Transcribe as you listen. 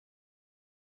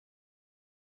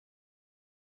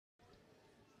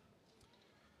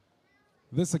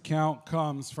This account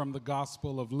comes from the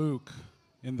Gospel of Luke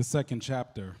in the 2nd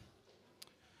chapter.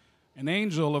 An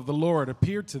angel of the Lord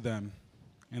appeared to them,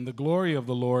 and the glory of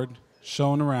the Lord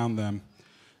shone around them,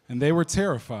 and they were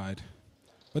terrified.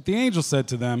 But the angel said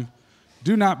to them,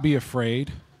 "Do not be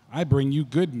afraid. I bring you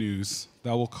good news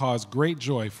that will cause great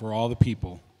joy for all the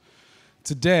people.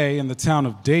 Today, in the town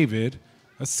of David,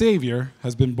 a Savior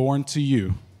has been born to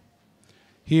you.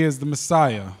 He is the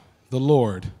Messiah, the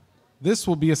Lord. This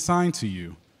will be a sign to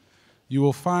you. You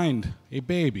will find a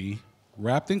baby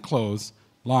wrapped in clothes,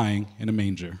 lying in a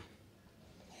manger."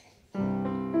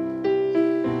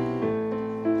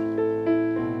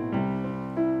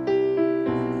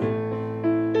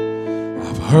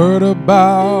 I've heard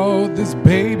about this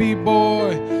baby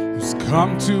boy who's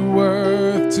come to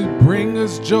earth to bring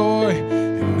us joy,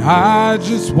 and I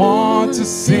just want to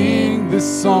sing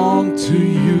this song to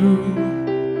you.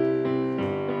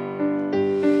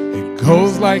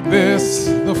 Goes like this: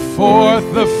 the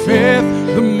fourth, the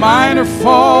fifth, the minor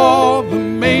fall, the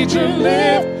major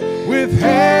lift. With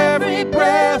every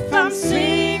breath I'm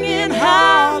singing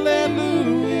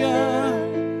hallelujah,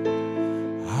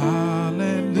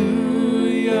 hallelujah,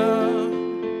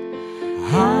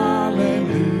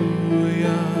 hallelujah,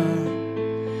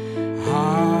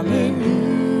 hallelujah,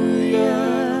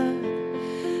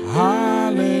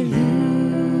 hallelujah.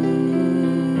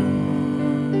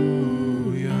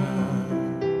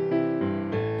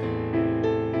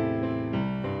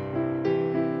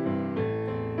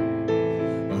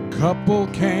 Couple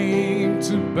came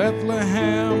to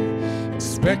Bethlehem,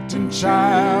 expecting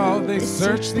child. They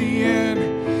searched the inn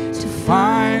to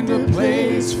find a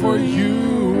place, for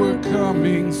you were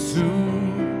coming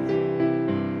soon.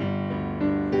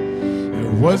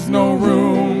 There was no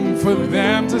room for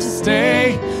them to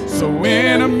stay, so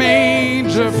in a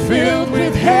manger filled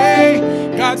with hay,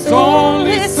 God's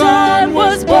only Son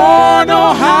was born.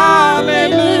 Oh,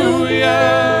 hallelujah,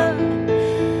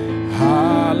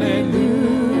 hallelujah.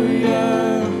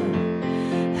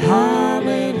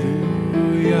 Hallelujah,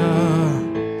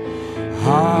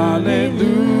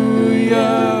 hallelujah,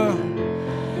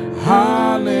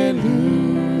 hallelujah.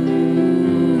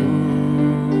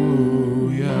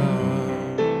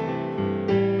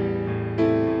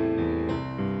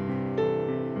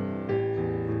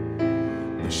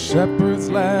 The shepherds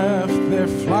left their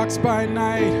flocks by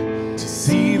night to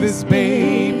see this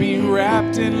baby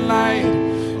wrapped in light.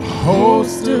 A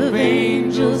host of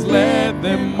angels led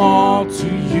them all to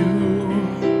you.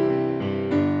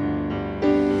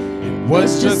 It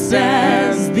was just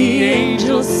as the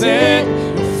angel said,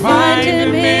 you'll find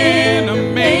him in a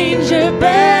manger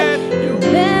bed.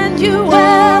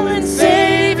 Emmanuel and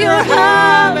Savior,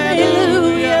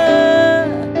 hallelujah,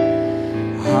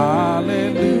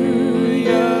 hallelujah,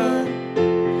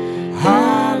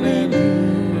 hallelujah,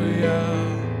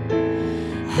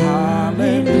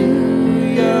 hallelujah,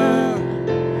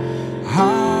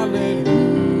 hallelujah.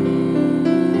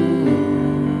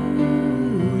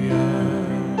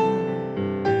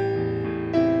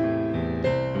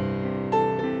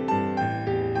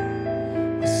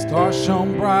 The star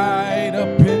shone bright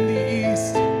up in the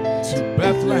east. To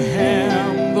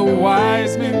Bethlehem the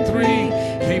wise men three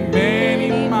came many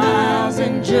miles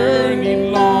and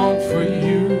journeyed long for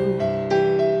you.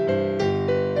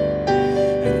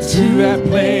 And to that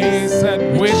place at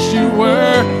which you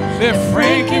were, their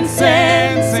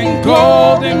frankincense and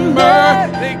gold and myrrh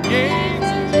they gave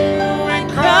to you and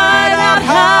cried out,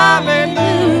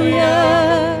 hallelujah,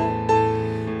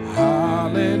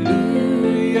 hallelujah,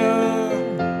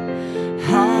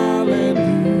 hallelujah,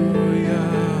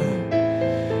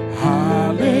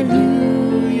 hallelujah,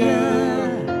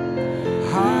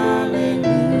 hallelujah.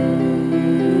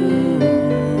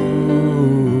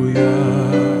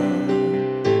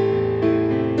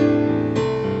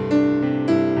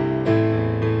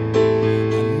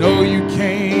 I know you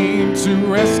came to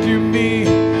rescue me.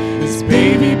 This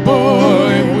baby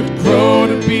boy would grow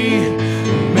to be a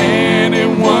man,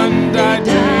 and one died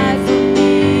for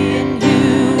me and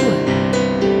you.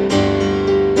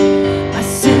 My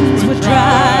sins would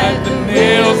drive the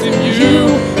nails in you.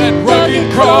 That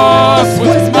rugged cross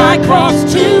was my cross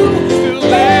too.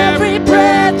 Still every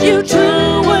breath you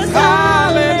drew was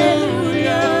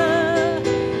hallelujah,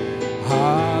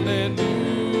 hallelujah,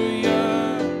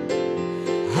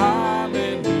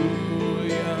 hallelujah,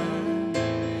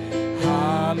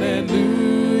 hallelujah.